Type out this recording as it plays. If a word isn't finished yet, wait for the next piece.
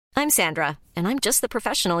I'm Sandra, and I'm just the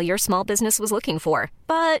professional your small business was looking for.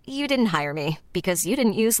 But you didn't hire me because you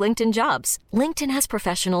didn't use LinkedIn Jobs. LinkedIn has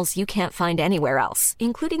professionals you can't find anywhere else,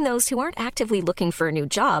 including those who aren't actively looking for a new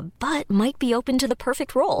job, but might be open to the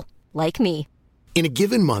perfect role, like me. In a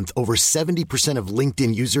given month, over 70% of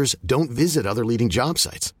LinkedIn users don't visit other leading job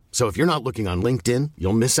sites. So if you're not looking on LinkedIn,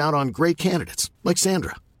 you'll miss out on great candidates like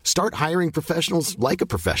Sandra. Start hiring professionals like a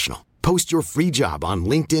professional. Post your free job on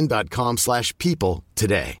linkedin.com/people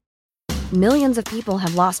today. Millions of people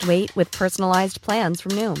have lost weight with personalized plans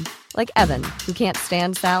from Noom. Like Evan, who can't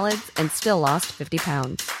stand salads and still lost 50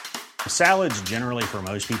 pounds. Salads generally for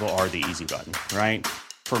most people are the easy button, right?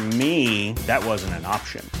 For me, that wasn't an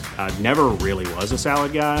option. I never really was a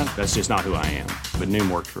salad guy. That's just not who I am. But Noom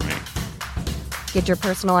worked for me. Get your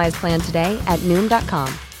personalized plan today at Noom.com.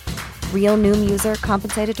 Real Noom user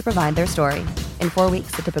compensated to provide their story. In 4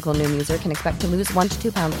 weeks, the typical Noom user can expect to lose 1 to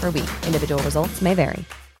 2 pounds per week. Individual results may vary.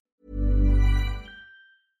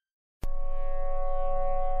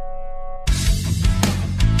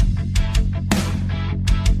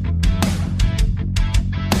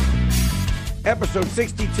 Episode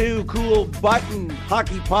 62, Cool Button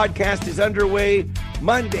Hockey Podcast is underway.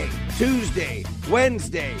 Monday, Tuesday,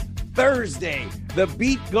 Wednesday, Thursday. The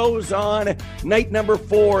beat goes on. Night number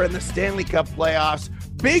 4 in the Stanley Cup playoffs.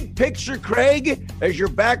 Big picture, Craig, as you're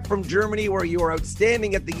back from Germany where you were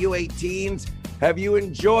outstanding at the U18s. Have you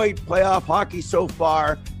enjoyed playoff hockey so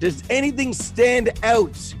far? Does anything stand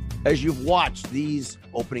out as you've watched these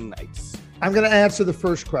opening nights? I'm going to answer the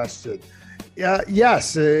first question.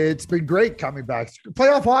 Yes, it's been great coming back.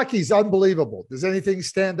 Playoff hockey is unbelievable. Does anything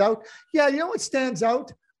stand out? Yeah, you know what stands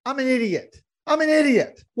out? I'm an idiot.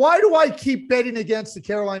 Why do I keep betting against the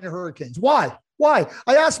Carolina Hurricanes? Why? I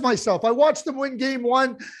ask myself, I watch them win game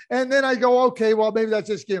 1, and then I go, okay, well, maybe that's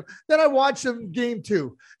this game. Then I watch them game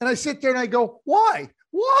 2, and I sit there and I go, why?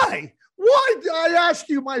 I ask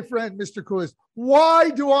you, my friend, Mr. Coolest,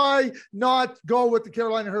 why do I not go with the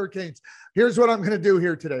Carolina Hurricanes? Here's what I'm going to do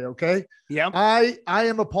here today, okay? Yeah. I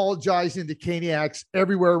am apologizing to Caniacs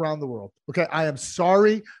everywhere around the world, okay? I am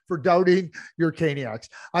sorry for doubting your Caniacs.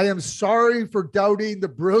 I am sorry for doubting the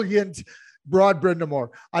brilliant Broad Brindamore.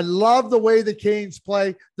 I love the way the Canes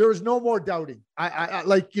play. There is no more doubting. I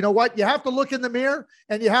like, you know what? You have to look in the mirror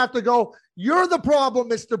and you have to go, you're the problem,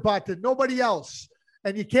 Mr. Button, nobody else.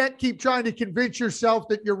 And you can't keep trying to convince yourself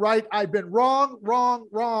that you're right. I've been wrong.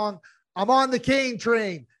 I'm on the Kane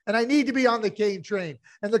train, and I need to be on the Kane train.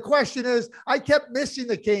 And the question is, I kept missing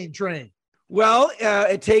the Kane train. Well,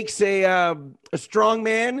 it takes a strong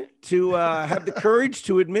man to have the courage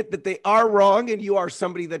to admit that they are wrong, and you are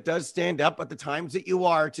somebody that does stand up at the times that you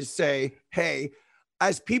are to say, hey,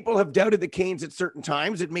 as people have doubted the Canes at certain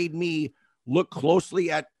times, it made me look closely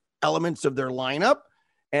at elements of their lineup,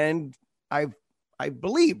 and I've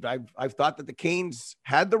thought that the Canes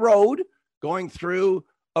had the road going through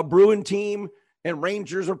a Bruin team and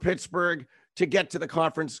Rangers or Pittsburgh to get to the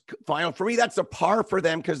conference final. For me, that's a par for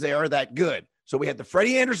them because they are that good. So we had the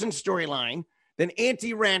Freddie Anderson storyline, then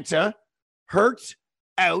Antti Raanta hurt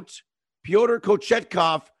out, Pyotr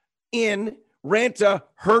Kochetkov in, Raanta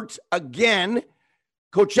hurt again,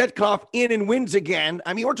 Kochetkov in and wins again.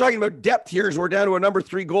 I mean, we're talking about depth here as we're down to a number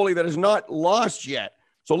 3 goalie that has not lost yet.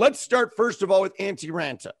 So let's start first of all with Antti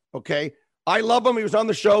Raanta, okay? I love him. He was on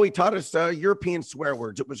the show. He taught us European swear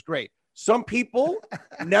words. It was great. Some people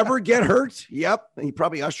never get hurt. Yep. He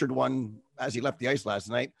probably ushered one as he left the ice last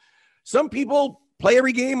night. Some people play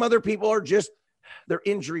every game. Other people are just, they're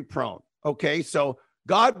injury prone. Okay. So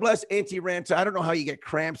God bless Antti Raanta. I don't know how you get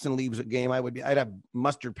cramps and leaves a game. I'd have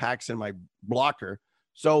mustard packs in my blocker.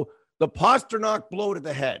 So the Pastrnak blow to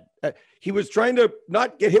the head. He was trying to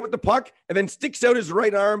not get hit with the puck and then sticks out his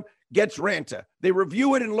right arm, gets Raanta. They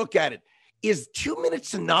review it and look at it. Is 2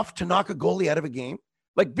 minutes enough to knock a goalie out of a game?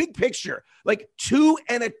 Like big picture, like 2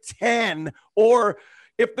 and a 10, or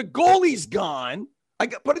if the goalie's gone,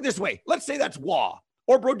 put it this way. Let's say that's Waugh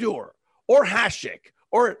or Brodeur or Hasek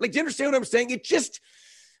or like, do you understand what I'm saying? It's just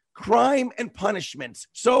crime and punishments.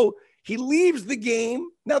 So he leaves the game.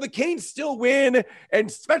 Now the Canes still win, and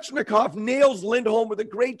Svechnikov nails Lindholm with a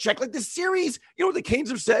great check. Like the series, you know what the Canes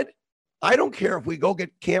have said? I don't care if we go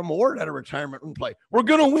get Cam Ward out of retirement and play. We're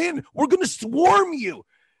going to win. We're going to swarm you.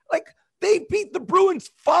 Like they beat the Bruins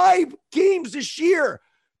 5 games this year.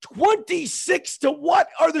 26 to what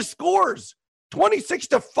are the scores? 26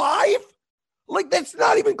 to 5? Like that's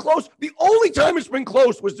not even close. The only time it's been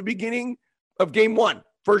close was the beginning of game 1.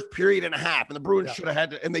 First period and a half, and the Bruins should have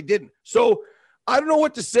had to, and they didn't. So I don't know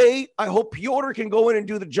what to say. I hope Pyotr can go in and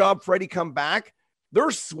do the job. Freddie come back.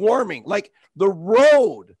 They're swarming. Like the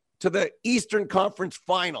road to the Eastern Conference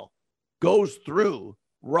final goes through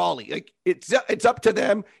Raleigh. Like it's up to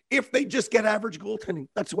them if they just get average goaltending.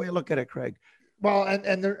 That's the way I look at it, Craig. Well,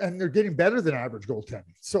 and they're getting better than average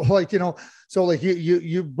goaltending. So like,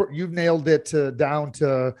 you've nailed it down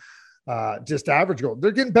to just average goal.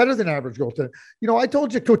 They're getting better than average goaltending. I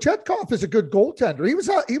told you Kochetkov is a good goaltender.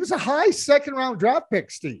 He was a high second round draft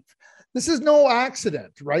pick, Steve. This is no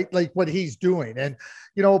accident, right? Like what he's doing. And,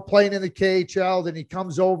 playing in the KHL, then he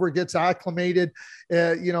comes over, gets acclimated,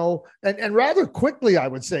 and rather quickly, I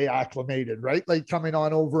would say acclimated, right? Like coming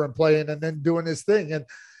on over and playing and then doing his thing. And,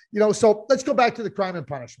 so let's go back to the crime and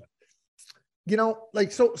punishment.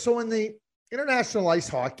 So in the international ice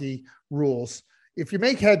hockey rules, if you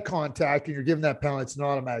make head contact and you're given that penalty, it's an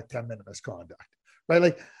automatic 10-minute misconduct, right?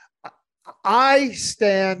 Like I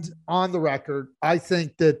stand on the record. I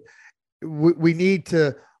think that we need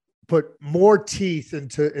to put more teeth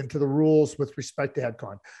into the rules with respect to head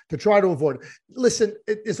contact to try to avoid it. Listen,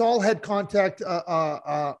 is all head contact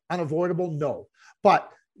unavoidable? No,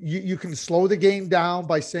 but you can slow the game down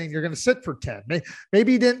by saying you're going to sit for 10.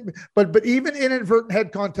 Maybe you didn't, but even inadvertent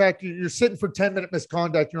head contact, you're sitting for 10-minute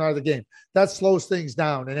misconduct, you're out of the game. That slows things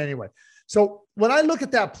down. And anyway, so when I look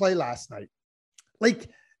at that play last night, like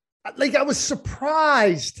I was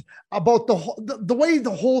surprised about the way the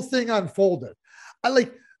whole thing unfolded.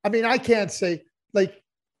 I can't say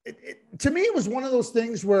to me, it was one of those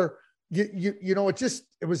things where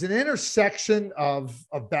it was an intersection of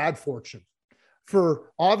bad fortune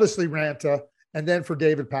for obviously Ranta and then for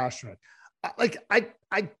David Pastrnak.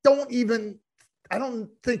 I don't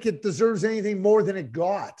think it deserves anything more than it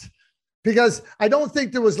got. Because I don't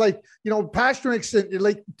think there was Pastrnak's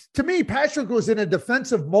to me, Pastrnak was in a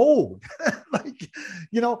defensive mode.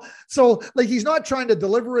 So he's not trying to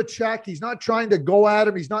deliver a check. He's not trying to go at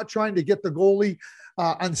him. He's not trying to get the goalie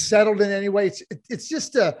unsettled in any way. It's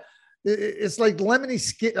just it's like Lemony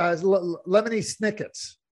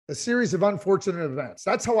Snickets, a series of unfortunate events.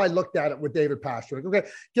 That's how I looked at it with David Pastrnak. Okay,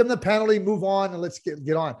 give him the penalty, move on, and let's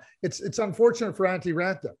get on. It's unfortunate for Antti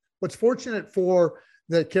Ranta. What's fortunate for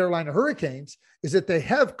the Carolina Hurricanes is that they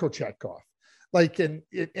have Kochetkov.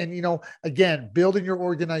 Again, building your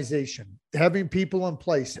organization, having people in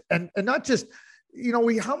place, and not just,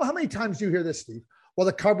 how many times do you hear this, Steve? Well,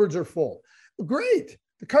 the cupboards are full. Great.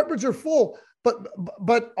 The cupboards are full,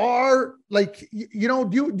 but are do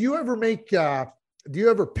you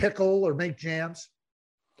ever pickle or make jams?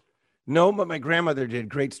 No, but my grandmother did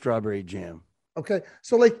great strawberry jam. Okay.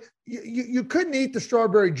 So you couldn't eat the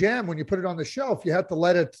strawberry jam when you put it on the shelf. You had to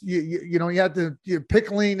let it,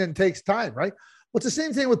 pickling and takes time, right? Well, it's the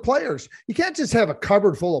same thing with players. You can't just have a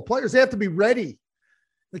cupboard full of players. They have to be ready.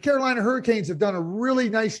 The Carolina Hurricanes have done a really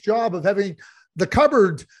nice job of having the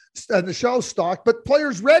cupboard and the shelf stocked, but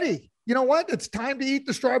players ready. You know what? It's time to eat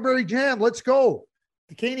the strawberry jam. Let's go.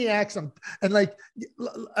 The Caniacs, and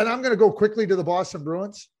I'm going to go quickly to the Boston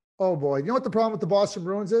Bruins. Oh boy. You know what the problem with the Boston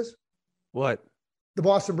Bruins is? What? The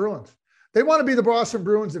Boston Bruins. They want to be the Boston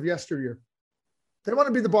Bruins of yesteryear. They want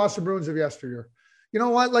to be the Boston Bruins of yesteryear. You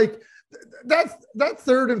know what? That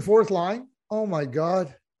third and fourth line. Oh my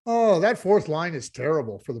God. Oh, that fourth line is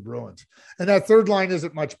terrible for the Bruins. And that third line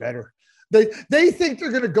isn't much better. They think they're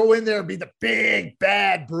going to go in there and be the big,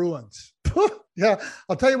 bad Bruins. Yeah.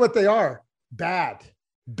 I'll tell you what they are. Bad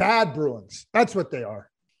Bruins. That's what they are.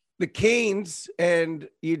 The Canes, and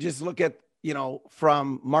you just look at,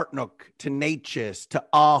 from Martinook to Natchez to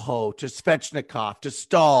Aho to Svechnikov to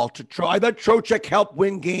Stahl to Troy. That Trocheck helped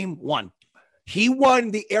win game one. He won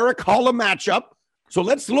the Eric Holla matchup. So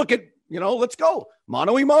let's look at, let's go.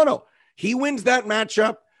 Mano a mano. He wins that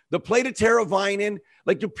matchup. The play to Teravainen.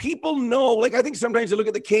 Do people know? I think sometimes they look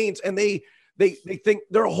at the Canes and they think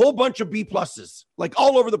they're a whole bunch of B pluses,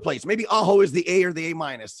 all over the place. Maybe Aho is the A or the A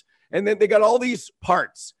minus. And then they got all these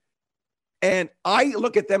parts. And I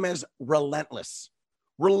look at them as relentless.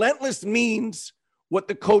 Relentless means what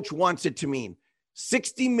the coach wants it to mean.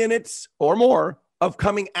 60 minutes or more of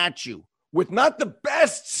coming at you with not the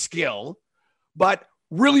best skill, but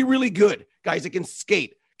really, really good. Guys that can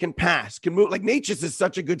skate, can pass, can move. Natchez is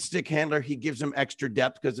such a good stick handler. He gives them extra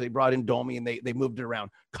depth because they brought in Domi and they moved it around.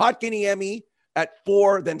 Kotkaniemi at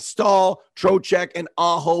 4, then Stahl, Trocheck, and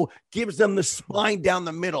Aho gives them the spine down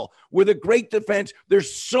the middle with a great defense.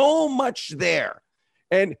 There's so much there.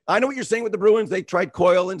 And I know what you're saying with the Bruins. They tried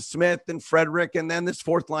Coyle and Smith and Frederick and then this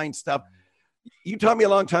fourth line stuff. You taught me a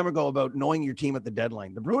long time ago about knowing your team at the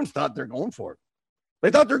deadline. The Bruins thought they're going for it. They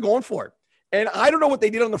thought they're going for it. And I don't know what they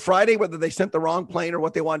did on the Friday, whether they sent the wrong plane or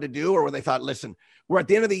what they wanted to do, or whether they thought, listen, we're at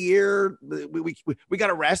the end of the year. We got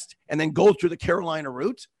to rest and then go through the Carolina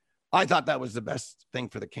route. I thought that was the best thing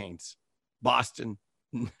for the Canes. Boston,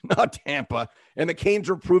 not Tampa. And the Canes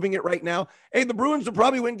are proving it right now. Hey, the Bruins will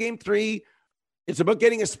probably win game 3. It's about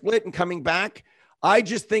getting a split and coming back. I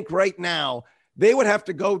just think right now they would have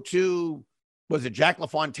to go to, was it Jack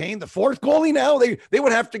LaFontaine, the 4th goalie now? They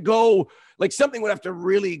would have to go, like something would have to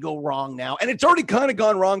really go wrong now. And it's already kind of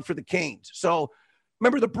gone wrong for the Canes. So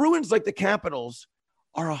remember, the Bruins, like the Capitals,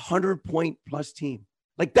 are a 100-point plus team.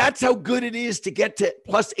 Like that's how good it is to get to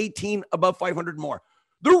plus 18 above 500 more.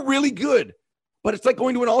 They're really good, but it's like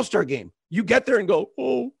going to an all-star game. You get there and go,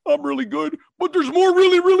 oh, I'm really good, but there's more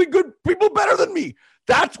really, really good people better than me.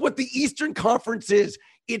 That's what the Eastern Conference is.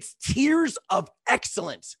 It's tiers of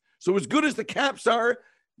excellence. So as good as the Caps are,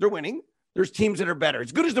 they're winning. There's teams that are better.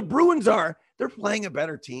 As good as the Bruins are, they're playing a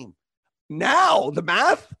better team. Now, the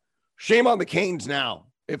math, shame on the Canes now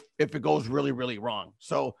if it goes really, really wrong.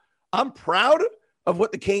 So I'm proud of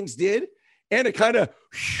what the Canes did. And it kind of,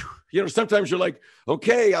 sometimes you're like,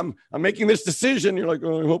 okay, I'm making this decision. You're like,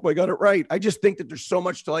 oh, I hope I got it right. I just think that there's so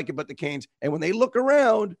much to like about the Canes. And when they look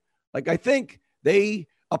around, like I think a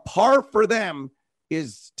par for them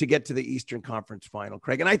is to get to the Eastern Conference final,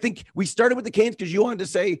 Craig. And I think we started with the Canes because you wanted to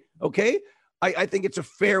say, okay, I think it's a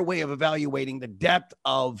fair way of evaluating the depth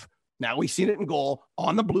of, now we've seen it in goal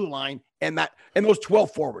on the blue line and those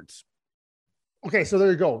 12 forwards. Okay, so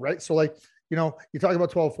there you go, right? So like, you talk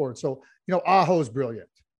about 12 forwards. So, Aho's brilliant.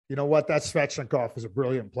 You know what? That Svechnikov is a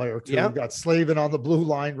brilliant player too. Yeah. You got Slavin on the blue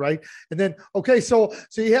line, right? And then, okay, so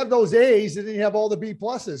you have those A's and then you have all the B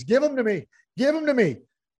pluses. Give them to me.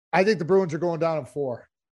 I think the Bruins are going down in 4.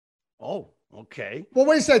 Oh, okay. Well,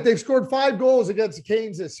 wait a second. They've scored 5 goals against the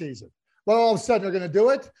Canes this season. Well, all of a sudden they're going to do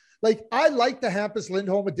it. Like, I like the Hampus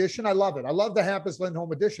Lindholm edition. I love it. I love the Hampus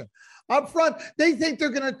Lindholm edition. Up front, they think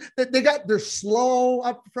they're slow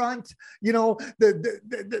up front. They're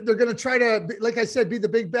going to try to, like I said, be the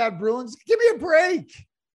big bad Bruins. Give me a break.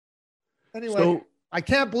 Anyway, so, I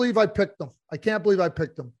can't believe I picked them.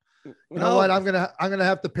 You know what? I'm going to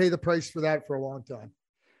have to pay the price for that for a long time.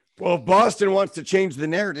 Well, if Boston wants to change the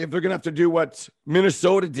narrative, they're going to have to do what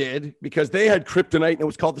Minnesota did because they had kryptonite and it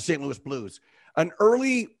was called the St. Louis Blues. An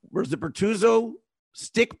early, was it Bertuzzo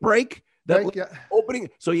stick break? Opening.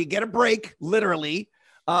 So you get a break, literally.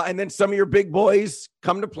 And then some of your big boys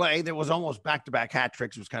come to play. There was almost back-to-back hat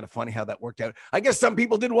tricks. It was kind of funny how that worked out. I guess some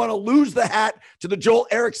people didn't want to lose the hat to the Joel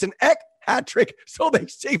Eriksson hat trick, so they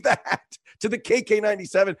saved the hat to the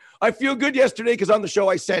KK97. I feel good yesterday because on the show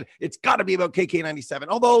I said it's got to be about KK97,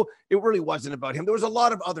 although it really wasn't about him. There was a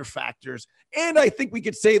lot of other factors. And I think we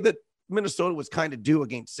could say that Minnesota was kind of due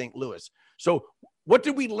against St. Louis. So what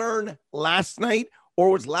did we learn last night? Or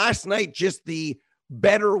was last night just the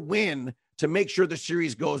better win to make sure the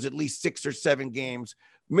series goes at least 6 or 7 games?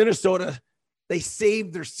 Minnesota, they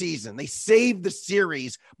saved their season. They saved the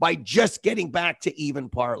series by just getting back to even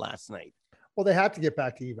par last night. Well, they had to get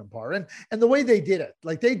back to even par. And the way they did it,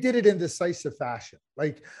 like they did it in decisive fashion.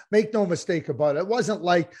 Like, make no mistake about it. It wasn't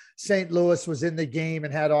like St. Louis was in the game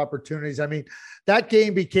and had opportunities. I mean, that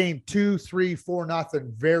game became 2-3,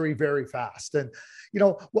 4-0 very, very fast. And,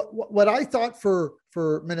 what I thought for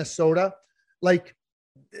Minnesota, like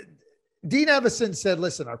Dean Evison said,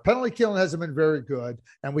 listen, our penalty killing hasn't been very good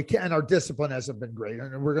and our discipline hasn't been great.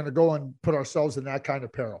 And we're going to go and put ourselves in that kind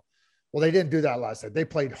of peril. Well, they didn't do that last night. They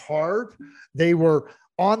played hard. They were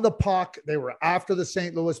on the puck. They were after the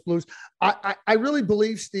St. Louis Blues. I really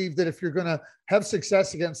believe, Steve, that if you're going to have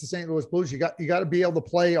success against the St. Louis Blues, you got to be able to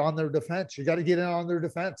play on their defense. You got to get in on their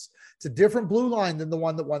defense. It's a different blue line than the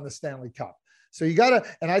one that won the Stanley Cup. So you got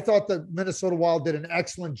to, and I thought the Minnesota Wild did an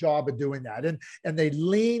excellent job of doing that. And they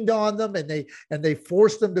leaned on them and they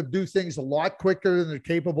forced them to do things a lot quicker than they're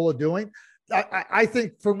capable of doing. I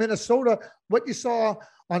think for Minnesota, what you saw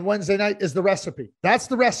on Wednesday night is the recipe. That's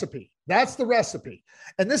the recipe.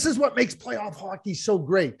 And this is what makes playoff hockey so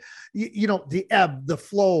great. The ebb, the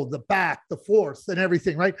flow, the back, the forth, and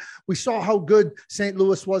everything, right? We saw how good St.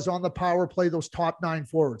 Louis was on the power play, those top 9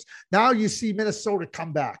 forwards. Now you see Minnesota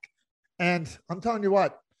come back. And I'm telling you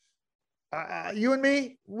what, you and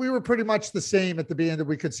me, we were pretty much the same at the beginning that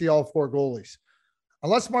we could see all 4 goalies.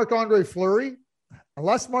 Unless Marc-Andre Fleury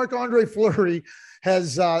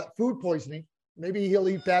has food poisoning, maybe he'll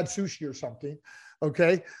eat bad sushi or something.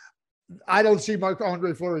 Okay. I don't see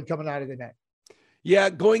Marc-Andre Fleury coming out of the net.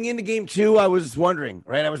 Yeah. Going into game 2, I was wondering,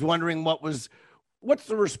 right? I was wondering what's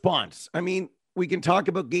the response? I mean, we can talk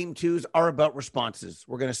about game 2s are about responses.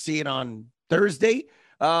 We're going to see it on Thursday.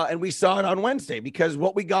 And we saw it on Wednesday because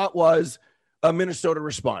what we got was a Minnesota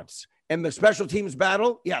response. And the special teams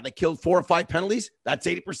battle, yeah, they killed 4 or 5 penalties. That's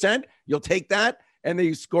 80%. You'll take that. And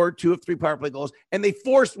they scored 2 of 3 power play goals. And they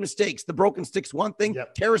forced mistakes. The broken sticks, one thing.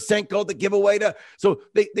 Yep. Tarasenko, the giveaway to. So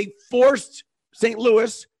they forced St.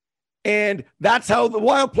 Louis. And that's how the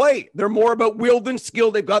Wild play. They're more about will than skill.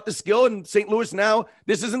 They've got the skill. And St. Louis now,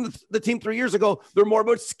 this isn't the team 3 years ago. They're more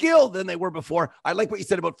about skill than they were before. I like what you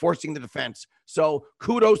said about forcing the defense. So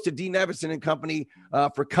kudos to Dean Nevison and company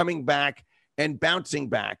for coming back and bouncing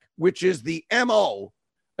back, which is the MO.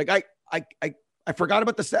 Like I forgot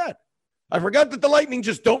about the stat. I forgot that the Lightning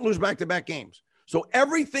just don't lose back-to-back games. So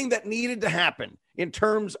everything that needed to happen in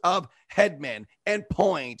terms of Hedman and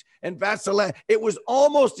Point and Vasilevskiy, it was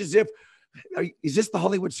almost as if, is this the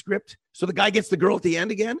Hollywood script? So the guy gets the girl at the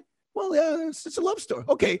end again? Well, yeah, it's a love story.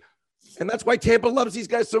 Okay. And that's why Tampa loves these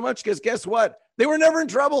guys so much, because guess what? They were never in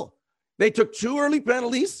trouble. They took 2 early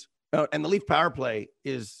penalties, and the Leaf power play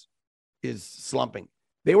is slumping.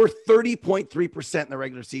 They were 30.3% in the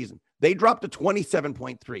regular season. They dropped to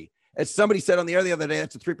 27.3. As somebody said on the air the other day,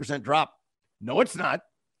 that's a 3% drop. No, it's not.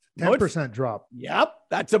 10% drop. Yep.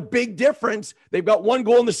 That's a big difference. They've got 1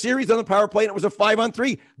 goal in the series on the power play, and it was a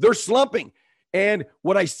 5-on-3. They're slumping. And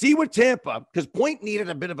what I see with Tampa, because Point needed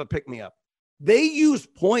a bit of a pick-me-up, they use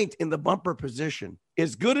Point in the bumper position.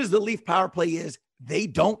 As good as the Leaf power play is, they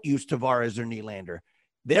don't use Tavares or Nylander.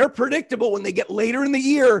 They're predictable when they get later in the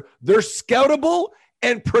year. They're scoutable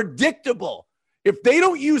and predictable. If they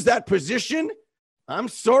don't use that position, I'm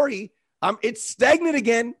sorry. It's stagnant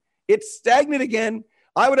again. It's stagnant again.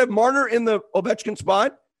 I would have Marner in the Ovechkin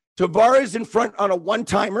spot, Tavares in front on a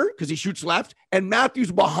one-timer because he shoots left, and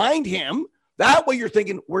Matthews behind him. That way you're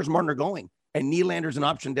thinking, where's Marner going? And Nylander's an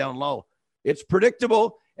option down low. It's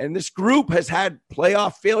predictable, and this group has had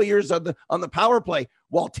playoff failures on the power play.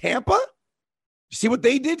 While Tampa, see what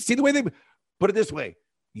they did? See the way they put it this way.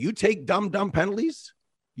 You take dumb penalties,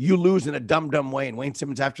 you lose in a dumb way. And Wayne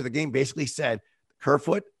Simmons after the game basically said,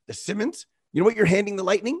 Kerfoot, the Simmons, you know what you're handing the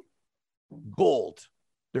Lightning? Gold.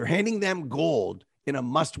 They're handing them gold in a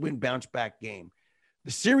must-win bounce-back game.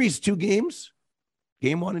 The series 2 games,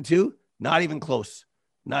 game 1 and 2, not even close.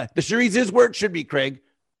 The series is where it should be, Craig,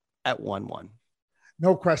 at 1-1.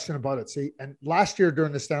 No question about it. See, and last year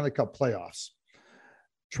during the Stanley Cup playoffs,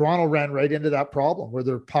 Toronto ran right into that problem where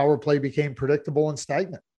their power play became predictable and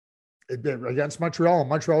stagnant against Montreal. And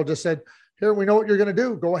Montreal just said, here, we know what you're going to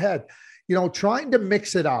do. Go ahead. Trying to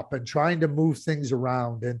mix it up and trying to move things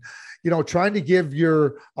around and, trying to give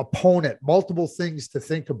your opponent multiple things to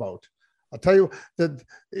think about. I'll tell you that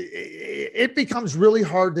it becomes really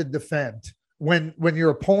hard to defend when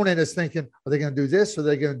your opponent is thinking, are they going to do this? Or are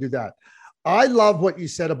they going to do that? I love what you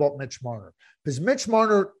said about Mitch Marner, because Mitch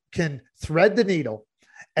Marner can thread the needle.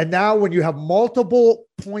 And now when you have multiple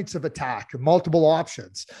points of attack and multiple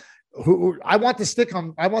options, I want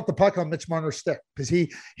the puck on Mitch Marner's stick, because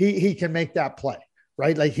he can make that play,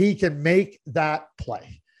 right? Like he can make that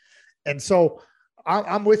play. And so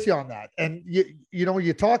I'm with you on that. And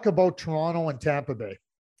you talk about Toronto and Tampa Bay.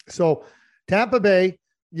 So Tampa Bay,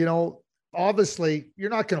 obviously you're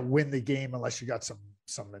not going to win the game unless you got some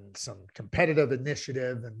competitive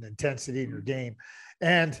initiative and intensity in your game.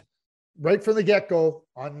 And right from the get-go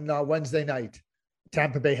on Wednesday night,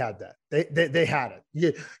 Tampa Bay had that. They had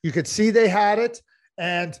it. You could see they had it.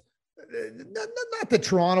 And not that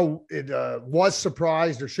Toronto was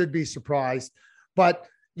surprised or should be surprised, but,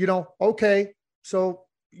 okay, so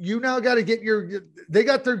you now got to get they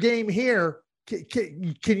got their game here.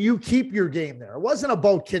 Can you keep your game there? It wasn't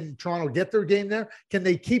about can Toronto get their game there. Can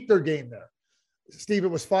they keep their game there? Steve, it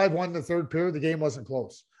was 5-1 in the third period. The game wasn't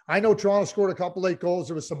close. I know Toronto scored a couple late goals.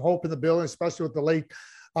 There was some hope in the building, especially with the late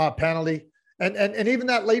penalty. And even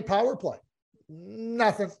that late power play,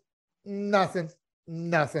 nothing. And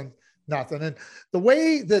the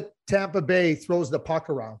way that Tampa Bay throws the puck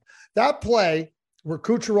around, that play where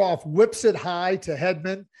Kucherov whips it high to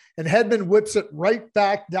Hedman, and Hedman whips it right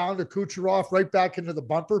back down to Kucherov, right back into the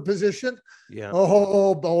bumper position. Yeah.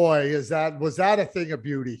 Oh boy, was that a thing of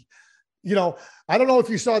beauty? I don't know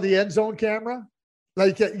if you saw the end zone camera.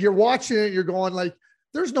 Like you're watching it, you're going like,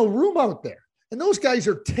 there's no room out there. And those guys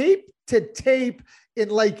are tape to tape in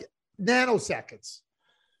like nanoseconds.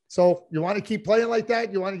 So you want to keep playing like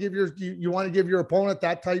that? You want to give your opponent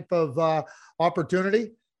that type of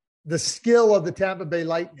opportunity? The skill of the Tampa Bay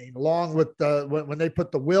Lightning, along with when they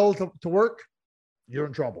put the will to work, you're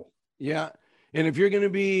in trouble. Yeah. And if you're going to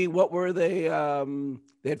be, what were they?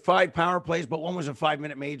 They had 5 power plays, but one was a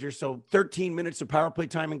 5-minute major. So 13 minutes of power play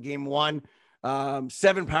time in game 1,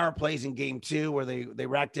 7 power plays in game 2 where they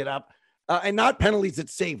racked it up. And not penalties that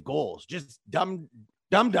save goals, just dumb.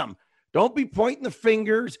 Don't be pointing the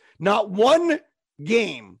fingers. Not one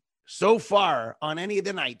game so far on any of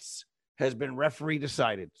the nights has been referee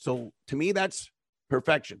decided. So to me, that's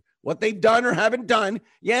perfection. What they've done or haven't done,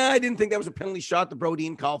 I didn't think that was a penalty shot, the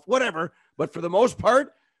Brodin call, whatever. But for the most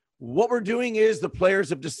part, what we're doing is the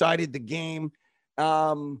players have decided the game,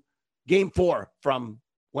 game 4 from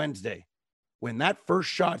Wednesday, when that first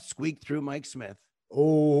shot squeaked through Mike Smith.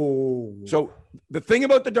 Oh, so the thing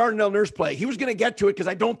about the Darnell Nurse play, he was going to get to it because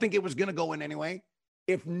I don't think it was going to go in anyway.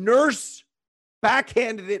 If Nurse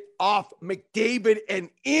backhanded it off McDavid and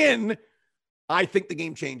in, I think the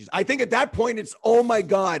game changes. I think at that point it's, oh my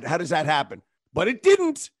God, how does that happen? But it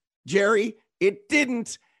didn't, Jerry. It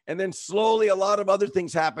didn't. And then slowly a lot of other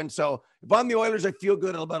things happened. So if I'm the Oilers, I feel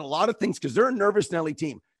good about a lot of things because they're a nervous Nelly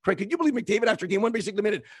team. Craig, could you believe McDavid after game 1 basically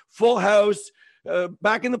admitted full house,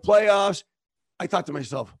 back in the playoffs? I thought to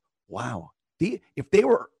myself, wow, if they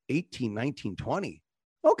were 18, 19, 20,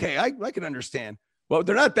 okay, I can understand. Well,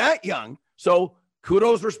 they're not that young. So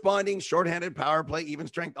kudos responding, shorthanded power play, even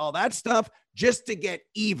strength, all that stuff, just to get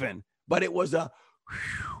even. But it was a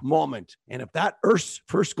moment. And if that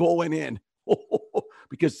first goal went in,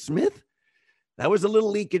 because Smith, that was a little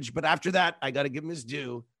leakage. But after that, I got to give him his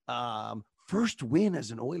due. First win as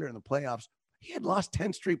an Oiler in the playoffs. He had lost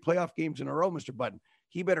 10 straight playoff games in a row, Mr. Button.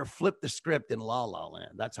 He better flip the script in La La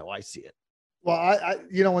Land. That's how I see it. Well, I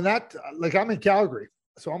when that, like, I'm in Calgary,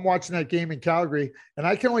 so I'm watching that game in Calgary, and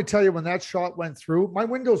I can only tell you when that shot went through, my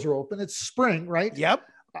windows are open. It's spring, right? Yep.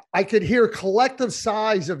 I could hear collective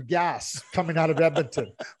sighs of gas coming out of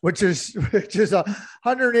Edmonton, which is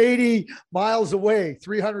 180 miles away,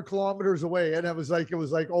 300 kilometers away. And it was like,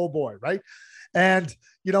 oh boy. Right. And,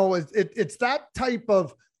 it's that type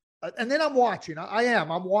of, and then I'm watching,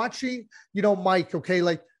 I'm watching, Mike. Okay.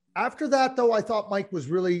 Like after that though, I thought Mike was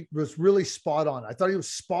really spot on. I thought he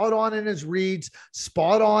was spot on in his reads,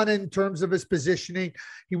 spot on in terms of his positioning.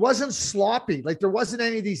 He wasn't sloppy. Like there wasn't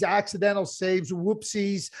any of these accidental saves,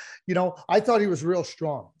 whoopsies. I thought he was real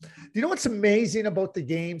strong. Do you know what's amazing about the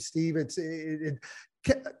game, Steve?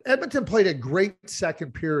 Edmonton played a great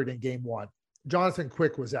second period in game 1. Jonathan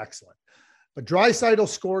Quick was excellent. But Draisaitl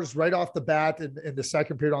scores right off the bat in the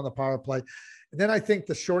second period on the power play. And then I think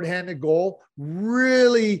the shorthanded goal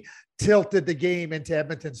really tilted the game into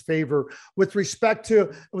Edmonton's favor with respect to,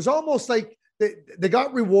 it was almost like they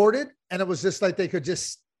got rewarded and it was just like they could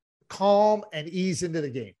just calm and ease into the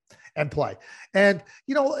game and play. And,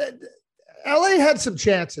 LA had some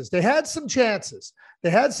chances. They had some chances,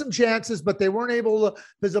 but they weren't able to,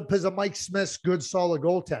 because of Mike Smith's good, solid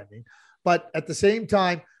goaltending. But at the same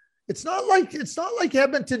time, it's not like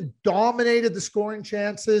Edmonton dominated the scoring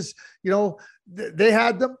chances. They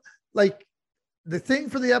had them. Like the thing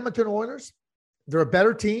for the Edmonton Oilers, they're a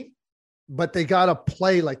better team, but they got to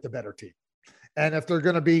play like the better team. And if they're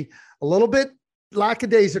going to be a little bit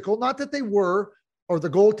lackadaisical, not that they were, or the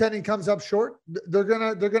goaltending comes up short, they're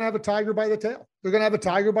going to have a tiger by the tail.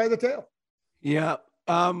 Yeah.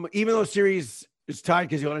 Even though series is tied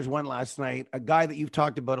because the Oilers won last night, a guy that you've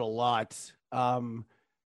talked about a lot,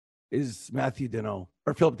 is Matthew Deneau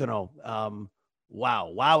or Philip Deneau.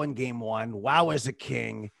 Wow in game 1. Wow as a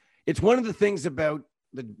king. It's one of the things about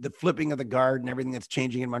the flipping of the guard and everything that's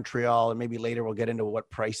changing in Montreal, and maybe later we'll get into what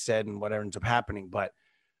Price said and what ends up happening. But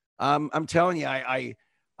I'm telling you, I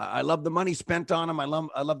love the money spent on him. I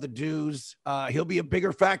love the dues. He'll be a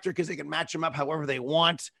bigger factor because they can match him up however they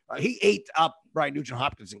want. He ate up Brian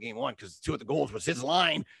Nugent-Hopkins in game 1 because 2 of the goals was his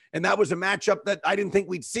line. And that was a matchup that I didn't think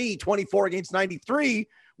we'd see, 24 against 93,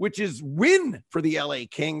 which is win for the LA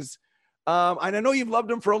Kings. And I know you've loved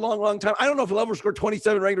him for a long, long time. I don't know if he'll ever score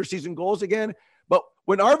 27 regular season goals again, but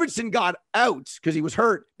when Arvidsson got out because he was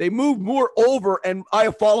hurt, they moved Moore over and I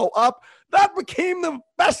follow up. That became the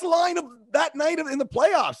best line of that night in the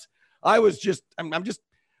playoffs. I'm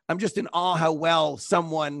just in awe how well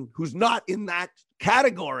someone who's not in that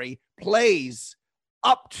category plays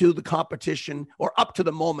up to the competition or up to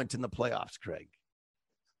the moment in the playoffs, Craig.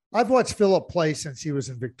 I've watched Philip play since he was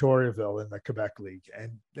in Victoriaville in the Quebec League.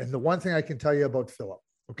 And the one thing I can tell you about Philip,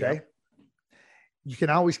 okay, yep, you can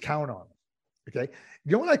always count on him, okay?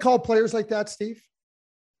 You know what I call players like that, Steve?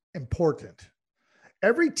 Important.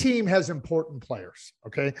 Every team has important players,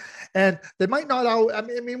 okay? And they might not, I'm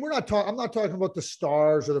not talking about the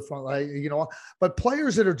stars or the front line, but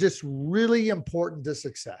players that are just really important to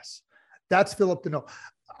success. That's Philip Deneau.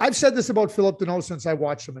 I've said this about Philip Deneau since I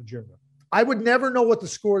watched him in junior. I would never know what the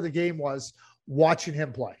score of the game was watching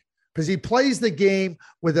him play because he plays the game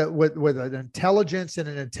with an intelligence and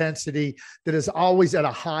an intensity that is always at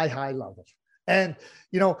a high level. And,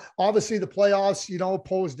 obviously the playoffs,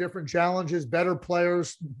 pose different challenges, better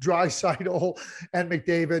players, Draisaitl and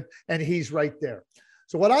McDavid, and he's right there.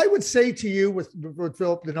 So what I would say to you with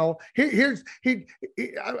Philip Deneau, I'm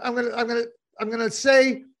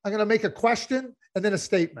going to make a question and then a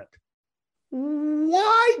statement.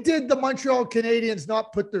 Why did the Montreal Canadiens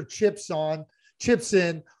not put their chips in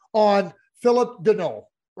on Philip Deneau,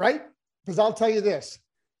 right? Because I'll tell you this,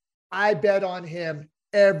 I bet on him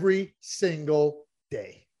every single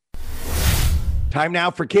day. Time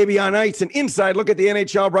now for KB on Ice, an inside look at the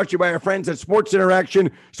NHL, brought to you by our friends at Sports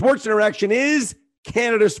Interaction. Sports Interaction is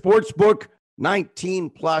Canada's sportsbook. 19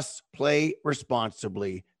 plus, play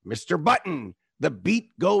responsibly. Mr. Button, the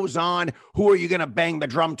beat goes on. Who are you going to bang the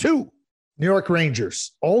drum to? New York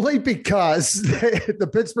Rangers, only because the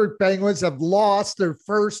Pittsburgh Penguins have lost their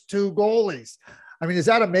first two goalies. I mean, is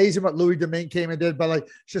that amazing what Louis Domingue came and did? But like,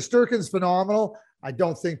 Shesterkin's phenomenal. I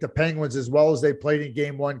don't think the Penguins, as well as they played in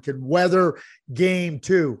game one, can weather game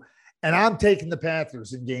two. And I'm taking the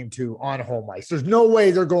Panthers in game two on home ice. There's no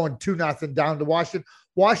way they're going 2-0 down to Washington.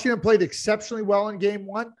 Washington played exceptionally well in game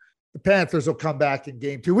one. The Panthers will come back in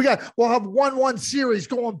game two. We'll have 1-1 series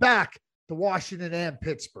going back to Washington and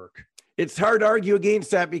Pittsburgh. It's hard to argue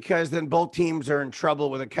against that because then both teams are in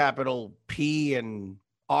trouble with a capital P and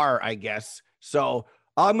R, I guess. So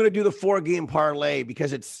I'm going to do the 4-game parlay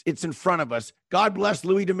because it's in front of us. God bless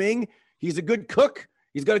Louis Domingue. He's a good cook.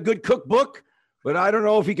 He's got a good cookbook, but I don't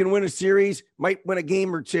know if he can win a series. Might win a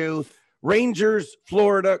game or two. Rangers,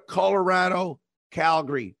 Florida, Colorado,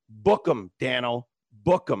 Calgary. Book them, Dano.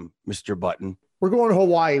 Book them, Mr. Button. We're going to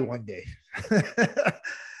Hawaii one day.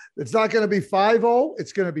 It's not going to be 5-0.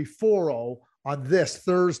 It's going to be 4-0 on this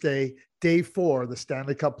Thursday, day 4 of the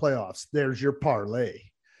Stanley Cup playoffs. There's your parlay.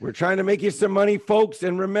 We're trying to make you some money, folks.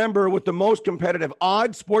 And remember, with the most competitive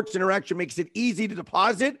odds, Sports Interaction makes it easy to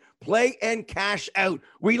deposit, play, and cash out.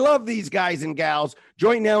 We love these guys and gals.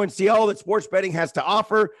 Join now and see all that sports betting has to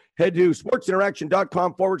offer. Head to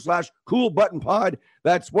sportsinteraction.com/coolbuttonpod.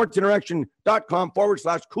 That's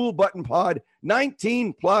sportsinteraction.com/coolbuttonpod.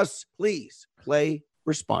 19 plus, please play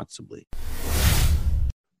responsibly.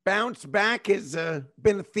 Bounce back has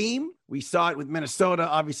been a theme. We saw it with Minnesota,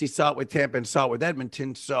 obviously saw it with Tampa, and saw it with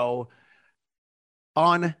Edmonton. So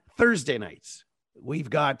on Thursday nights, we've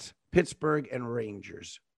got Pittsburgh and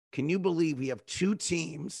Rangers. Can you believe we have two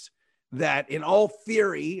teams that in all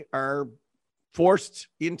theory are forced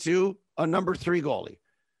into a number 3 goalie?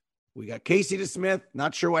 We got Casey DeSmith.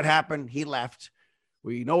 Not sure what happened. He left.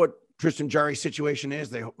 We know what Tristan Jarry's situation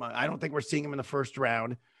is. I don't think we're seeing him in the first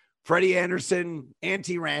round. Freddie Anderson,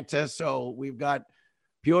 Antti Ranta. So we've got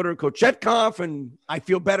Pyotr Kochetkov, and I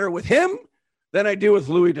feel better with him than I do with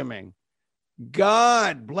Louis Domingue.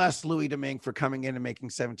 God bless Louis Domingue for coming in and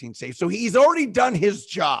making 17 saves. So he's already done his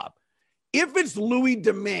job. If it's Louis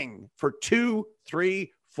Domingue for 2,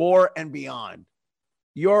 3, 4, and beyond,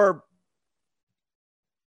 your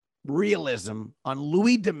realism on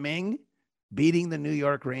Louis Domingue beating the New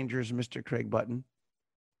York Rangers, Mr. Craig Button.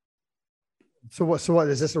 So what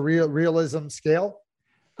is this, a realism scale?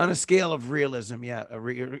 On a scale of realism, yeah.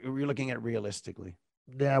 You're looking at realistically.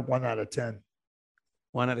 Yeah, 1 out of 10.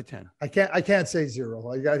 1 out of 10. I can't say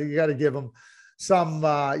 0. You got to give them some.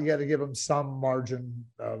 You got to give them some margin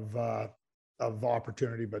of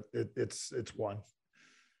opportunity, but it's 1.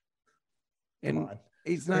 And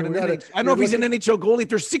he's not an NHL. I don't know if he's an NHL goalie.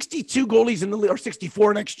 There's 62 goalies in the league, or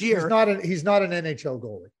 64 next year. He's not an NHL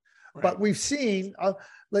goalie. Right. But we've seen,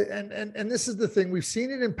 and this is the thing, we've seen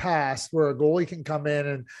it in past where a goalie can come in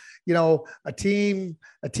and, a team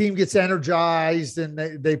gets energized and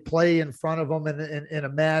they play in front of them in a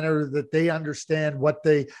manner that they understand what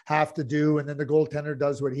they have to do. And then the goaltender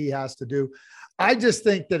does what he has to do. I just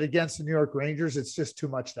think that against the New York Rangers, it's just too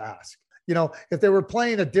much to ask. If they were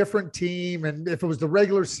playing a different team and if it was the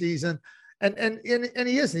regular season and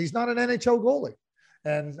he isn't, he's not an NHL goalie.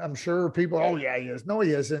 And I'm sure people, oh yeah, he is. No, he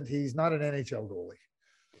isn't. He's not an NHL goalie.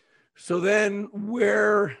 So then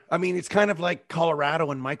it's kind of like Colorado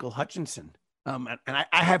and Michael Hutchinson. And I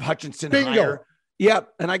have Hutchinson higher.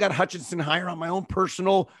 Yep. And I got Hutchinson higher on my own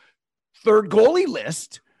personal 3rd goalie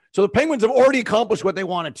list. So the Penguins have already accomplished what they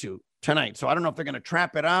wanted to tonight. So I don't know if they're going to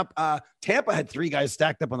trap it up. Tampa had 3 guys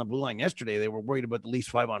stacked up on the blue line yesterday. They were worried about the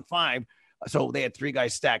least 5-on-5. So they had 3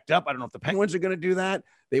 guys stacked up. I don't know if the Penguins are going to do that.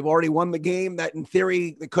 They've already won the game that in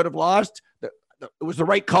theory they could have lost. It was the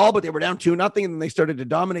right call, but they were down 2-0 and then they started to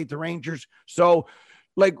dominate the Rangers. So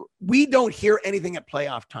we don't hear anything at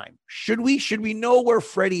playoff time. Should we know where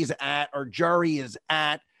Freddie's at or Jarry is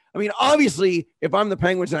at? I mean, obviously if I'm the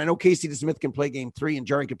Penguins and I know Casey DeSmith can play game 3 and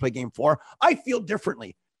Jarry can play game 4, I feel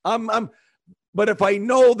differently. But if I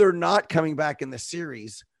know they're not coming back in the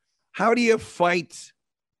series, how do you fight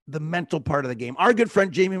the mental part of the game? Our good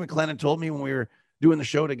friend Jamie McLennan told me when we were doing the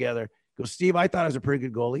show together, he goes, Steve, I thought I was a pretty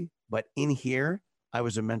good goalie, but in here, I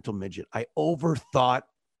was a mental midget. I overthought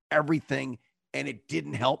everything and it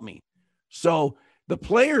didn't help me. So the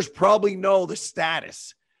players probably know the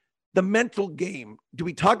status, the mental game. Do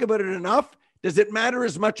we talk about it enough? Does it matter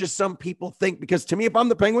as much as some people think? Because to me, if I'm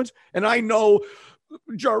the Penguins and I know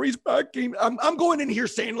Jarry's back game, I'm going in here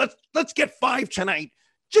saying, let's get 5 tonight.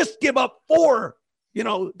 Just give up 4.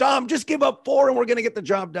 Dom, just give up 4 and we're going to get the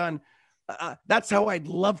job done. That's how I'd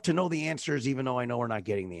love to know the answers, even though I know we're not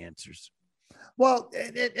getting the answers. Well,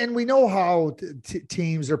 and we know how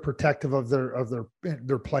teams are protective of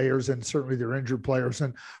their players, and certainly their injured players,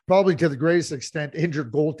 and probably to the greatest extent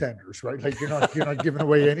injured goaltenders, right? Like you're not giving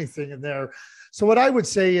away anything in there. So what I would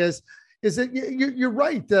say is that you're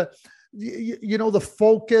right. The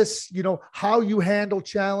focus, how you handle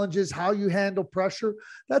challenges, how you handle pressure,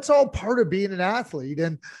 that's all part of being an athlete.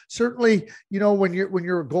 And certainly, when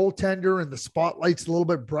you're a goaltender and the spotlight's a little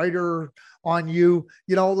bit brighter on you,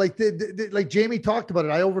 like Jamie talked about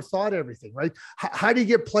it, I overthought everything, right? How do you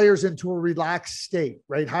get players into a relaxed state,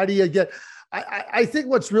 right? How do you get, I think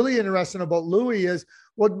what's really interesting about Louis is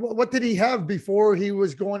what did he have before he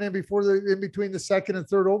was going in between the second and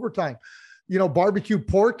third overtime? Barbecue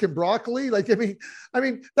pork and broccoli. I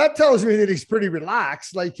mean, that tells me that he's pretty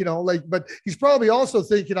relaxed, but he's probably also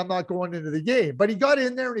thinking I'm not going into the game, but he got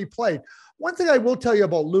in there and he played. One thing I will tell you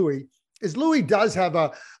about Louis is Louis does have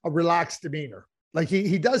a relaxed demeanor. Like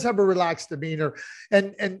he does have a relaxed demeanor,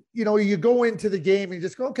 and you go into the game and you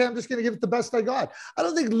just go, okay, I'm just going to give it the best I got. I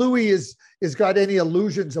don't think Louis is got any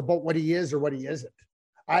illusions about what he is or what he isn't.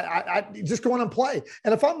 I just go in and play.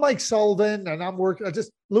 And if I'm Mike Sullivan and I'm working,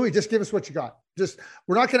 Louis, just give us what you got.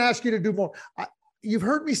 We're not going to ask you to do more. You've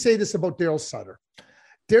heard me say this about Daryl Sutter.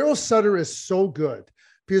 Daryl Sutter is so good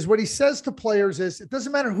because what he says to players is, it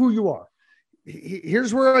doesn't matter who you are.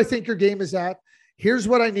 Here's where I think your game is at. Here's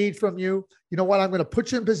what I need from you. You know what? I'm going to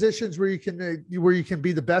put you in positions where you can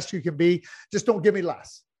be the best you can be. Just don't give me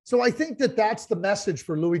less. So I think that's the message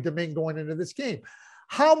for Louis Domingue going into this game.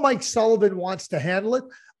 How Mike Sullivan wants to handle it,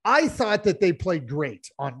 I thought that they played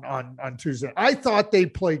great on Tuesday. I thought they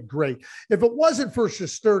played great. If it wasn't for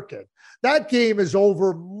Shesterkin, that game is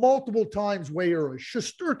over multiple times way early.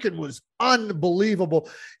 Shesterkin was unbelievable.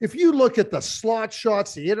 If you look at the slot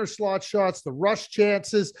shots, the inner slot shots, the rush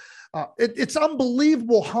chances, it's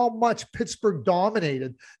unbelievable how much Pittsburgh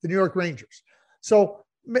dominated the New York Rangers. So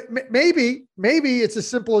maybe it's as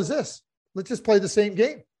simple as this. Let's just play the same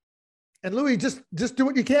game. And Louis, just do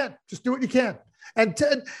what you can. Just do what you can. And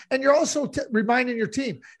you're also reminding your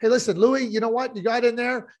team, hey, listen, Louis, you know what? You got in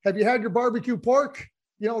there. Have you had your barbecue pork?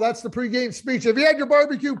 That's the pregame speech. Have you had your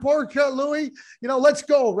barbecue pork, Louis? Let's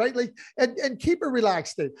go, right? And keep a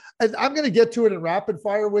relaxed state. And I'm going to get to it in rapid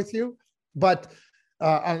fire with you, but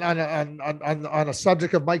on a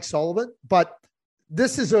subject of Mike Sullivan. But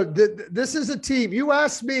this is a team. You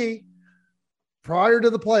asked me prior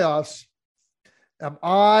to the playoffs, am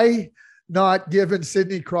I not giving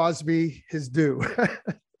Sidney Crosby his due?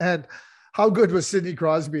 And how good was Sidney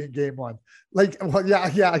Crosby in game 1?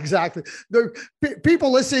 Yeah, exactly. The people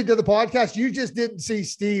listening to the podcast, you just didn't see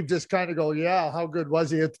Steve just kind of go, yeah, how good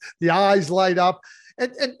was he? The eyes light up.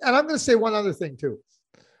 And I'm going to say one other thing too.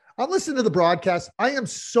 I'm listening to the broadcast. I am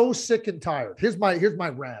so sick and tired. Here's my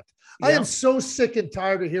rant. Yeah. I am so sick and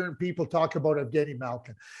tired of hearing people talk about Evgeny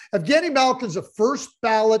Malkin. Evgeny Malkin's a first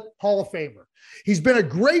ballot Hall of Famer. He's been a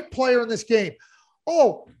great player in this game.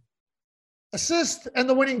 Oh, assist and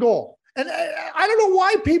the winning goal. And I don't know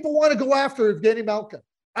why people want to go after Evgeny Malkin.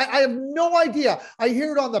 I have no idea. I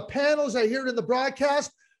hear it on the panels. I hear it in the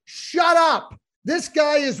broadcast. Shut up. This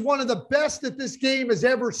guy is one of the best that this game has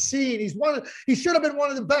ever seen. He should have been one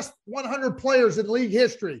of the best 100 players in league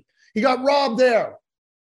history. He got robbed there.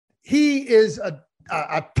 He is a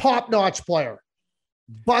top-notch player.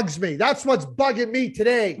 Bugs me. That's what's bugging me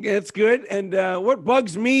today. It's good. And what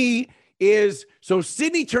bugs me is, so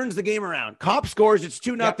Sidney turns the game around. Cop scores. It's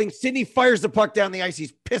 2-0. Yep. Sidney fires the puck down the ice.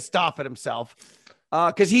 He's pissed off at himself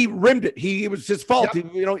because he rimmed it. It was his fault.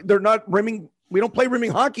 Yep. They're not rimming. We don't play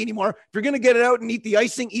rimming hockey anymore. If you're going to get it out and eat the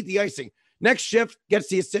icing, eat the icing. Next shift gets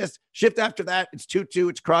the assist. Shift after that, it's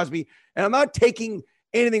 2-2. It's Crosby. And I'm not taking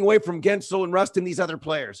anything away from Gensel and Rust and these other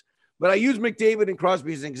players, but I use McDavid and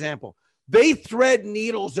Crosby as an example. They thread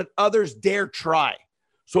needles that others dare try.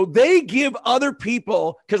 So they give other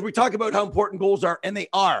people, because we talk about how important goals are, and they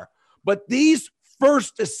are. But these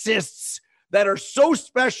first assists that are so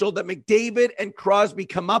special that McDavid and Crosby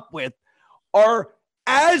come up with are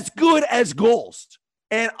as good as goals.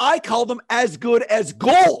 And I call them as good as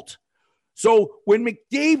gold. So when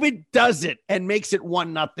McDavid does it and makes it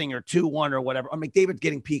 1-0 or 2-1 or whatever, McDavid's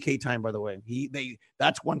getting PK time, by the way.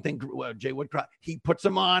 That's one thing Jay Woodcroft, he puts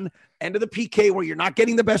them on end of the PK where you're not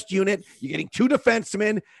getting the best unit. You're getting 2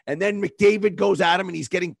 defensemen, and then McDavid goes at him and he's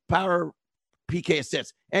getting power PK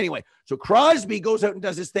assists. Anyway, so Crosby goes out and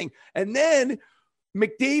does his thing. And then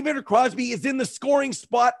McDavid or Crosby is in the scoring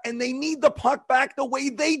spot and they need the puck back the way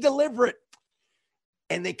they deliver it.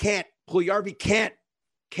 And they can't. Puljujarvi can't.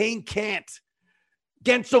 Kane can't.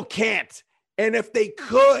 Guentzel can't. And if they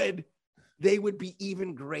could, they would be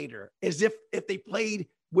even greater, as if they played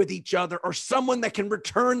with each other or someone that can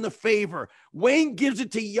return the favor. Wayne gives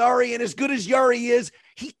it to Jari, and as good as Jari is,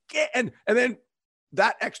 he can't. And then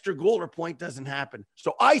that extra goal or point doesn't happen.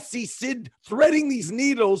 So I see Sid threading these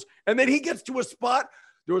needles, and then he gets to a spot.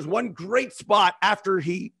 There was one great spot after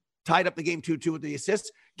he tied up the game 2-2 with the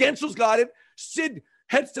assist. Guentzel's got it. Sid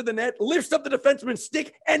heads to the net, lifts up the defenseman's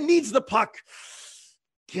stick, and needs the puck.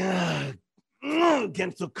 God,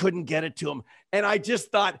 Guentzel couldn't get it to him. And I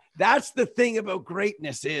just thought that's the thing about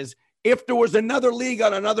greatness is if there was another league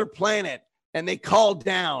on another planet and they call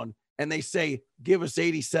down and they say, give us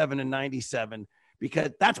 87 and 97,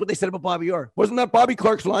 because that's what they said about Bobby Orr. Wasn't that Bobby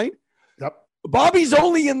Clark's line? Yep. Bobby's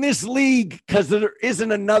only in this league because there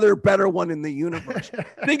isn't another better one in the universe.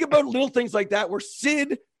 Think about little things like that where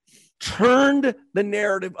Sid turned the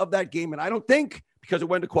narrative of that game. And I don't think, because it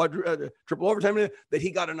went to triple overtime, that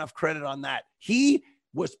he got enough credit on that. He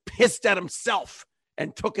was pissed at himself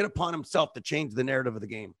and took it upon himself to change the narrative of the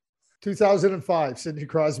game. 2005, Sidney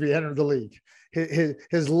Crosby entered the league.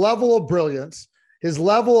 His level of brilliance, his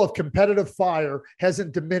level of competitive fire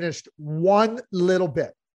hasn't diminished one little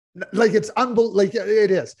bit. Like it's unbelievable. Like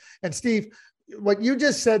it is. And Steve, what you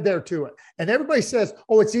just said there to it. And everybody says,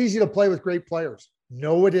 oh, it's easy to play with great players.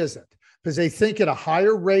 No, it isn't. Because they think at a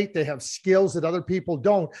higher rate, they have skills that other people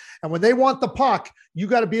don't. And when they want the puck, you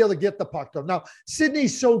got to be able to get the puck to them. Now,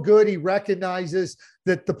 Sidney's so good, he recognizes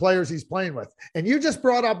that the players he's playing with. And you just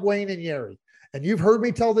brought up Wayne and Jari. And you've heard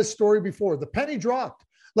me tell this story before. The penny dropped.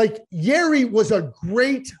 Like, Jari was a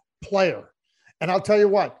great player. And I'll tell you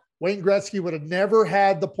what, Wayne Gretzky would have never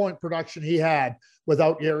had the point production he had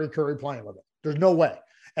without Jari Kurri playing with him. There's no way.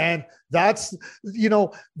 And that's,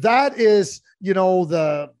 that is,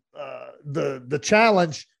 the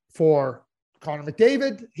challenge for Connor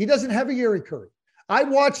McDavid. He doesn't have a Jari Kurri. I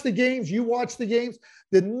watch the games. You watch the games.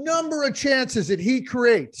 The number of chances that he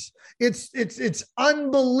creates, it's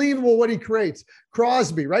unbelievable what he creates.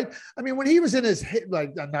 Crosby, right? I mean, when he was in his,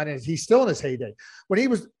 he's still in his heyday. When he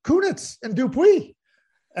was Kunitz and Dupuis,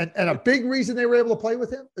 and a big reason they were able to play with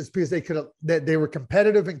him is because they were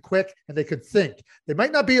competitive and quick, and they could think. They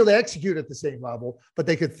might not be able to execute at the same level, but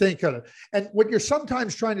they could think of it. And what you're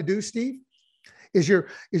sometimes trying to do, Steve, is you're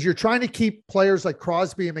trying to keep players like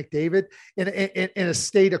Crosby and McDavid in a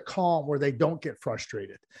state of calm where they don't get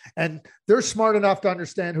frustrated. And they're smart enough to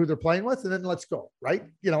understand who they're playing with, and then let's go, right?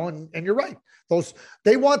 And you're right.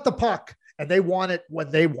 They want the puck, and they want it when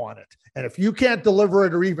they want it. And if you can't deliver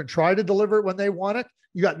it or even try to deliver it when they want it,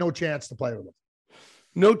 you got no chance to play with them.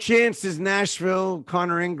 No chances. Nashville,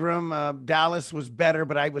 Connor Ingram, Dallas was better,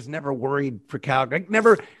 but I was never worried for Calgary.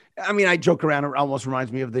 I joke around. It almost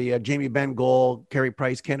reminds me of the Jamie Benn goal, Carey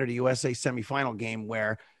Price, Canada, USA semifinal game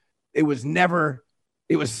where it was never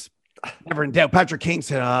in doubt. Patrick Kane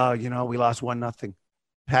said, we lost 1-0.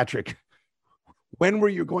 Patrick, when were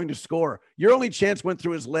you going to score? Your only chance went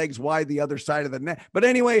through his legs wide the other side of the net. But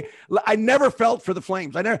anyway, I never felt for the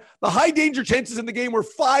Flames. The high danger chances in the game were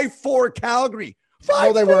 5-4 Calgary.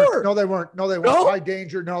 5-4. No, they weren't. No? High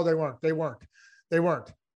danger. No, they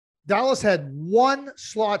weren't. Dallas had one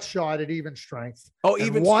slot shot at even strength. Oh,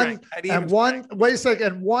 even strength. Wait a second.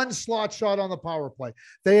 And one slot shot on the power play.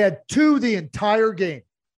 They had two the entire game.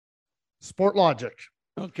 Sport logic.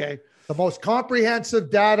 Okay. The most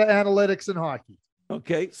comprehensive data analytics in hockey.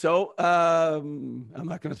 Okay. So I'm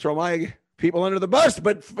not going to throw my people under the bus,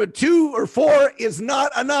 but 2 or 4 is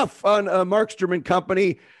not enough on Markstrom and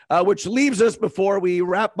company, which leaves us before we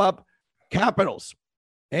wrap up Capitals.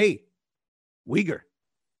 Hey, Weegar.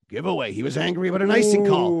 Giveaway. He was angry about an icing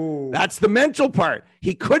call. That's the mental part.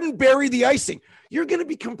 He couldn't bury the icing. You're going to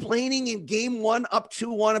be complaining in game 1 up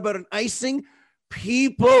 2-1 about an icing?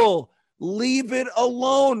 People, leave it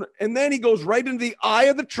alone. And then he goes right into the eye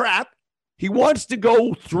of the trap. He wants to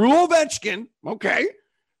go through Ovechkin. Okay.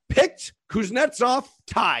 Picked Kuznetsov,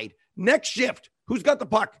 tied. Next shift. Who's got the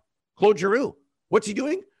puck? Claude Giroux. What's he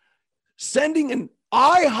doing? Sending an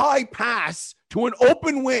eye-high pass to an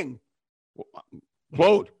open wing.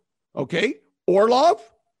 Claude. Okay. Orlov,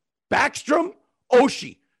 Backstrom,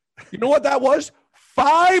 Oshie. You know what that was?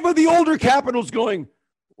 5 of the older Capitals going,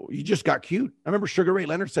 you just got cute. I remember Sugar Ray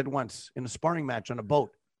Leonard said once in a sparring match on a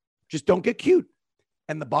boat, just don't get cute.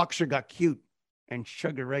 And the boxer got cute and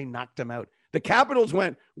Sugar Ray knocked him out. The Capitals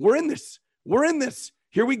went, we're in this.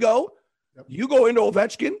 Here we go. Yep. You go into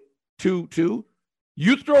Ovechkin, 2-2.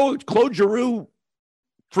 You throw Claude Giroux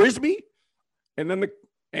frisbee. And then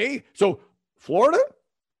so Florida,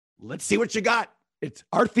 let's see what you got. It's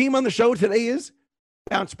our theme on the show today is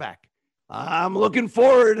bounce back. I'm looking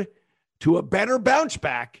forward to a better bounce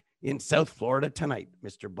back in South Florida tonight.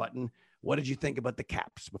 Mr. Button, what did you think about the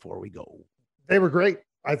Caps before we go? They were great.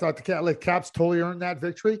 I thought the Caps totally earned that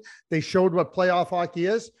victory. They showed what playoff hockey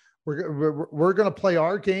is. We're going to play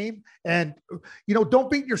our game. And,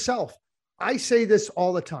 don't beat yourself. I say this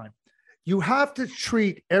all the time. You have to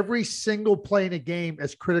treat every single play in a game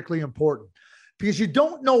as critically important because you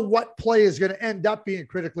don't know what play is going to end up being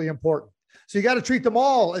critically important. So you got to treat them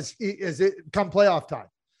all as it come playoff time.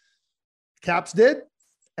 Caps did,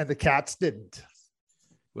 and the Cats didn't.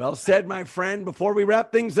 Well said, my friend. Before we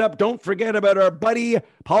wrap things up, don't forget about our buddy,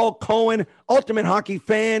 Paul Cohen, Ultimate Hockey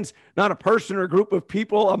Fans, not a person or a group of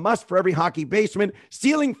people, a must for every hockey basement,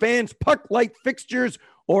 ceiling fans, puck light fixtures,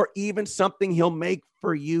 or even something he'll make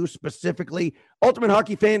for you specifically.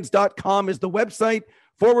 UltimateHockeyFans.com is the website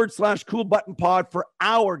 /Cool Button Pod for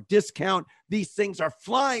our discount. These things are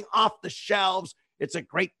flying off the shelves. It's a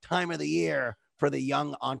great time of the year for the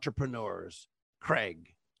young entrepreneurs.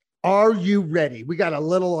 Craig. Are you ready? We got a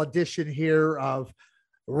little audition here of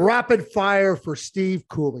rapid fire for Steve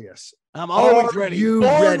Kouleas. I'm always ready.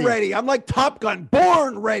 Born ready. I'm like Top Gun.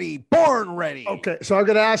 Born ready. Okay, so I'm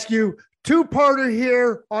going to ask you two-parter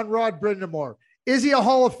here on Rod Brind'Amour. Is he a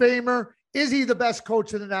Hall of Famer? Is he the best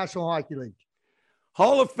coach in the National Hockey League?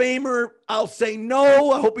 Hall of Famer, I'll say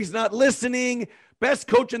no. I hope he's not listening. Best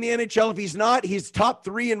coach in the NHL. If he's not, he's top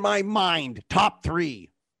 3 in my mind. Top 3.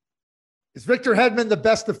 Is Victor Hedman the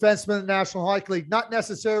best defenseman in the National Hockey League? Not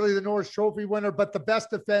necessarily the Norris Trophy winner, but the best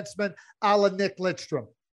defenseman, a la Nick Lidstrom.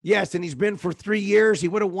 Yes, and he's been for 3 years. He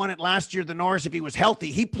would have won it last year, the Norris, if he was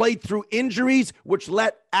healthy. He played through injuries, which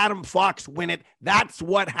let Adam Fox win it. That's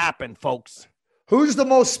what happened, folks. Who's the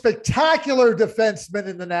most spectacular defenseman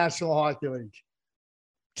in the National Hockey League?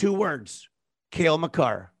 2 words, Cale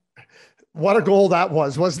Makar. What a goal that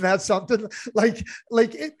was. Wasn't that something?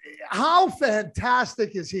 How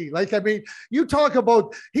fantastic is he? You talk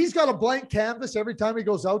about, he's got a blank canvas every time he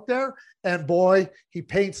goes out there, and boy, he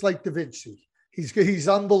paints like Da Vinci. He's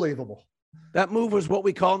unbelievable. That move was what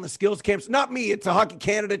we call in the skills camps. Not me. It's a Hockey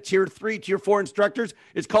Canada tier 3, tier 4 instructors.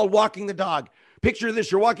 It's called walking the dog. Picture this.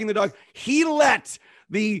 You're walking the dog. He let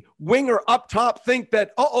the winger up top think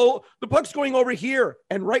that, the puck's going over here.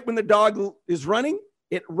 And right when the dog is running,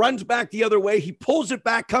 it runs back the other way. He pulls it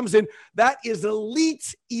back, comes in. That is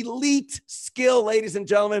elite skill, ladies and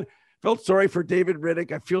gentlemen. Felt sorry for David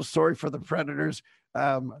Riddick. I feel sorry for the Predators.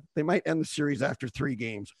 They might end the series after 3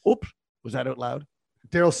 games. Oops. Was that out loud?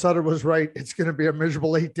 Daryl Sutter was right. It's going to be a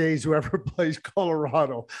miserable 8 days, whoever plays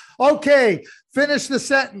Colorado. Okay, finish the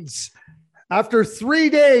sentence. After 3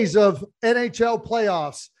 days of NHL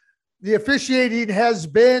playoffs, the officiating has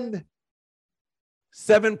been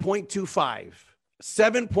 7.25.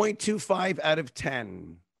 7.25 out of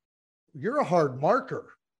 10. You're a hard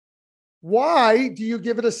marker. Why do you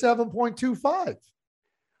give it a 7.25?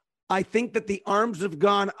 I think that the arms have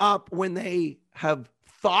gone up when they have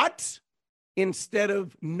thought instead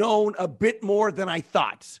of known a bit more than I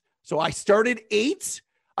thought. So I started 8.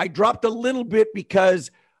 I dropped a little bit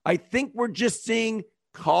because I think we're just saying,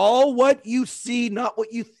 call what you see, not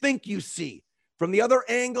what you think you see. From the other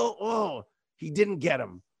angle, he didn't get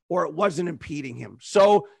him, or it wasn't impeding him.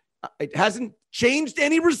 So it hasn't changed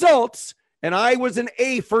any results. And I was an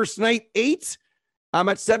A first night, 8. I'm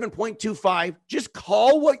at 7.25. Just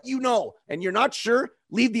call what you know. And you're not sure,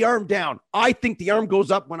 leave the arm down. I think the arm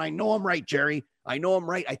goes up when I know I'm right, Jerry. I know I'm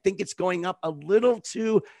right. I think it's going up a little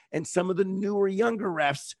too. And some of the newer, younger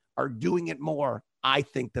refs are doing it more, I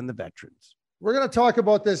think, than the veterans. We're going to talk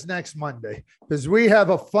about this next Monday because we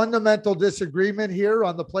have a fundamental disagreement here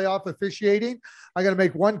on the playoff officiating. I'm going to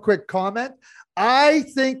make one quick comment. I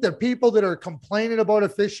think the people that are complaining about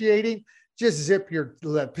officiating, just zip your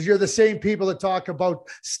lip, because you're the same people that talk about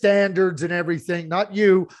standards and everything. Not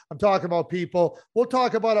you. I'm talking about people. We'll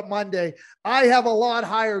talk about it Monday. I have a lot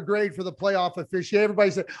higher grade for the playoff officiating.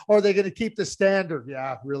 Everybody said, are they going to keep the standard?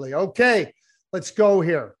 Yeah, really. Okay, let's go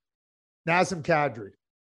here. Nazem Kadri.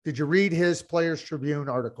 Did you read his Players Tribune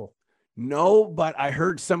article? No, but I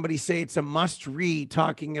heard somebody say it's a must read,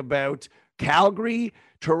 talking about Calgary,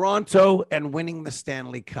 Toronto, and winning the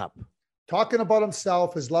Stanley Cup. Talking about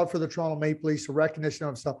himself, his love for the Toronto Maple Leafs, a recognition of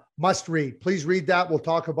himself. Must read. Please read that. We'll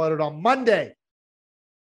talk about it on Monday.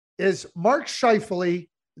 Is Mark Scheifele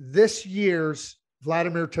this year's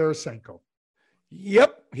Vladimir Tarasenko?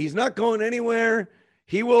 Yep. He's not going anywhere.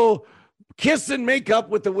 He will kiss and make up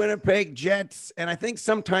with the Winnipeg Jets. And I think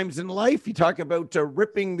sometimes in life, you talk about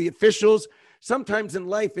ripping the officials. Sometimes in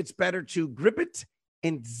life, it's better to grip it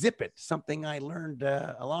and zip it. Something I learned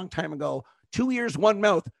a long time ago. 2 ears, one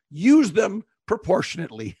mouth. Use them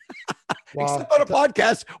proportionately. Wow. Except on a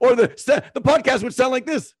podcast, or the podcast would sound like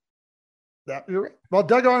this. Well,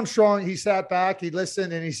 Doug Armstrong, he sat back, he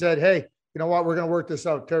listened, and he said, hey, you know what? We're going to work this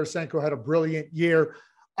out. Tarasenko had a brilliant year.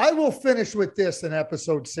 I will finish with this in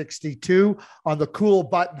episode 62 on the Cool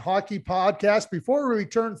Button Hockey Podcast. Before we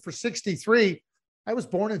return for 63, I was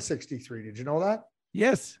born in 63. Did you know that?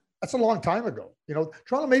 Yes. That's a long time ago. You know,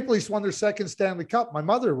 Toronto Maple Leafs won their second Stanley Cup. My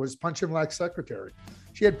mother was Punch and Black secretary.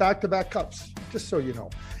 She had back-to-back cups, just so you know.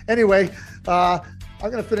 Anyway, I'm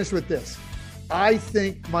going to finish with this. I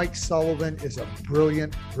think Mike Sullivan is a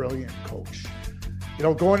brilliant, brilliant coach. You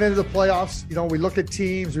know, going into the playoffs, you know, we look at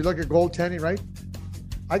teams, we look at goaltending, right?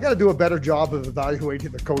 I got to do a better job of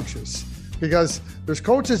evaluating the coaches, because there's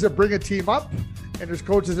coaches that bring a team up and there's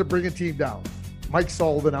coaches that bring a team down. Mike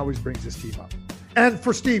Sullivan always brings his team up. And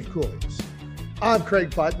for Steve Coolings, I'm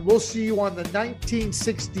Craig Button. We'll see you on the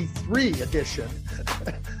 1963 edition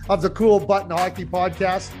of the Cool Button Hockey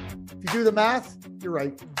Podcast. If you do the math, you're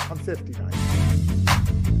right. I'm 59.